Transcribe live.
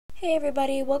Hey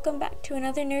everybody, welcome back to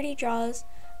another Nerdy Draws.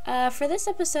 For this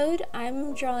episode,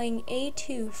 I'm drawing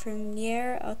A2 from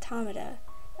Nier Automata.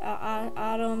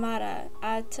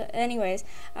 Anyways,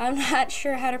 I'm not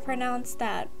sure how to pronounce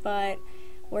that, but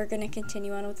we're gonna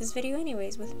continue on with this video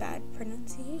anyways with bad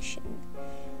pronunciation.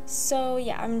 So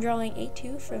yeah, I'm drawing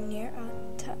A2 from Nier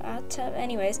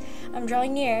I'm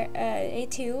drawing Nier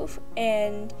A2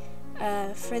 and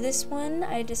for this one,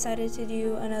 I decided to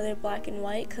do another black and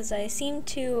white because I seem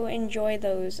to enjoy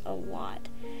those a lot.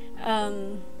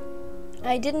 I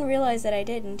didn't realize that I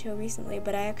did until recently,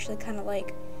 but I actually kind of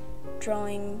like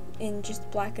drawing in just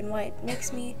black and white.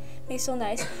 Makes so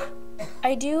nice.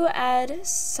 I do add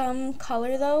some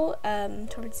color though,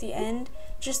 towards the end.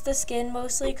 Just the skin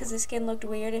mostly, because the skin looked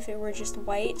weird if it were just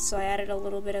white, so I added a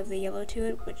little bit of the yellow to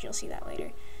it, which you'll see that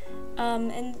later.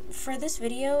 And for this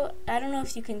video, I don't know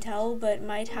if you can tell, but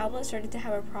my tablet started to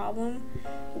have a problem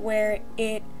where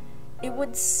it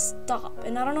would stop.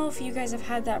 And I don't know if you guys have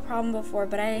had that problem before,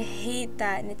 but I hate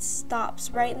that, and it stops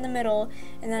right in the middle,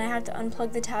 and then I have to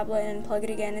unplug the tablet and plug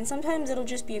it again. And sometimes it'll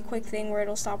just be a quick thing where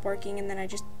it'll stop working, and then I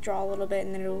just draw a little bit,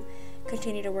 and then it'll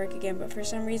continue to work again. But for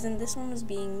some reason, this one was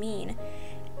being mean,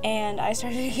 and I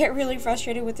started to get really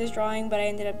frustrated with this drawing, but I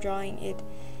ended up drawing it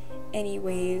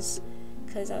anyways,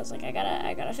 because I was like, I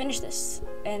gotta finish this.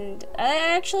 And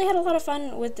I actually had a lot of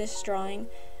fun with this drawing.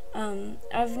 I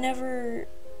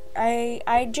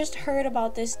just heard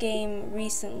about this game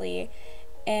recently,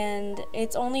 and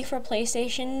it's only for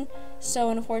PlayStation, so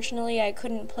unfortunately I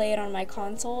couldn't play it on my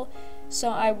console. So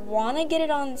I want to get it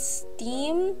on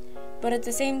Steam, but at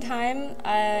the same time,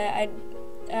 I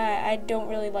don't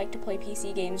really like to play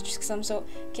PC games just because I'm so...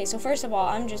 Okay, so first of all,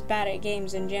 I'm just bad at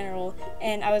games in general,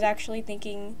 and I was actually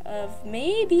thinking of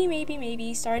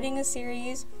maybe starting a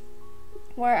series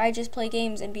where I just play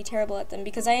games and be terrible at them,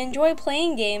 because I enjoy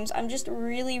playing games. I'm just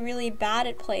really bad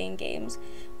at playing games.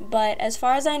 But as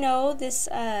far as I know, this,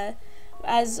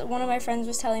 as one of my friends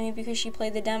was telling me because she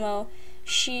played the demo,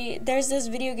 there's this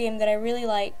video game that I really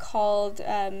like called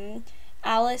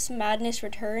Alice Madness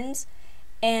Returns,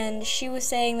 and she was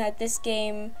saying that this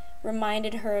game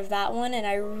reminded her of that one, and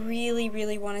I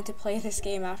really wanted to play this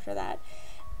game after that.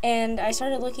 And I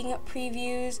started looking up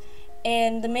previews,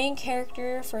 and the main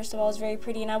character, first of all, is very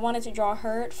pretty, and I wanted to draw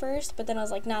her at first, but then I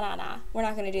was like, nah, we're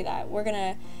not gonna do that. We're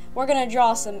gonna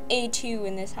draw some A2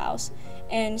 in this house.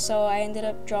 And so I ended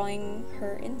up drawing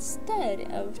her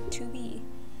instead of 2B.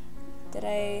 Did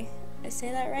I say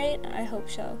that right? I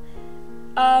hope so.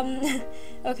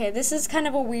 Okay, this is kind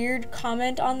of a weird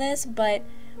comment on this, but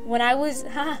when I was,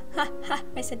 I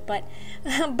said butt.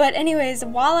 But anyways,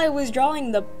 while I was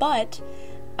drawing the butt,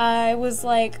 I was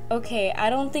like, okay, I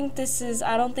don't think this is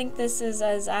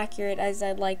as accurate as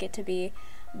I'd like it to be.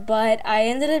 But I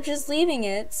ended up just leaving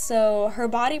it, so her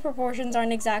body proportions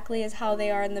aren't exactly as how they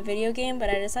are in the video game, but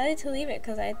I decided to leave it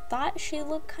because I thought she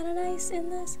looked kind of nice in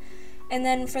this. And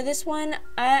then for this one,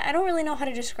 I don't really know how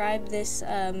to describe this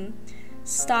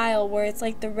style where it's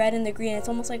like the red and the green. It's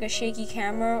almost like a shaky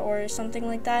camera or something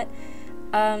like that.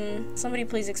 Somebody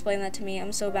please explain that to me.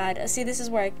 I'm so bad. See, this is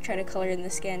where I try to color in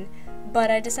the skin. But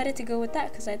I decided to go with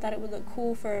that because I thought it would look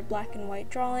cool for a black and white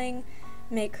drawing.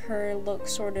 Make her look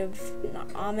sort of,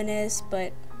 not ominous,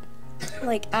 but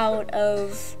like out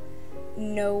of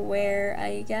nowhere,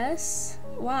 I guess.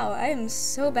 Wow, I am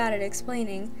so bad at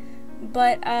explaining.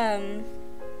 But,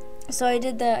 so I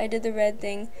did the red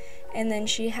thing, and then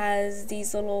she has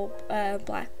these little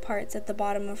black parts at the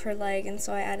bottom of her leg, and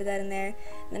so I added that in there.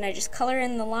 And then I just color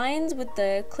in the lines with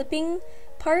the clipping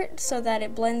part so that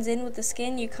it blends in with the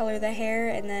skin. You color the hair,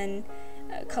 and then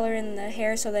color in the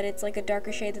hair so that it's like a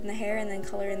darker shade than the hair, and then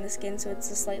color in the skin so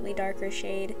it's a slightly darker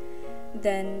shade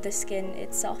than the skin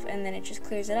itself, and then it just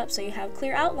clears it up so you have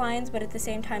clear outlines, but at the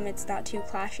same time it's not too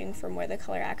clashing from where the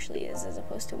color actually is, as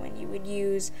opposed to when you would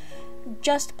use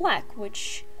just black,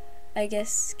 which I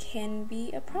guess can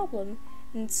be a problem.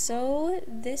 And so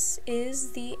this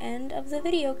is the end of the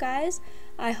video, guys.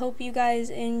 I hope you guys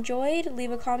enjoyed.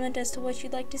 Leave a comment as to what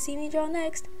you'd like to see me draw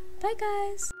next. Bye,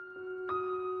 guys!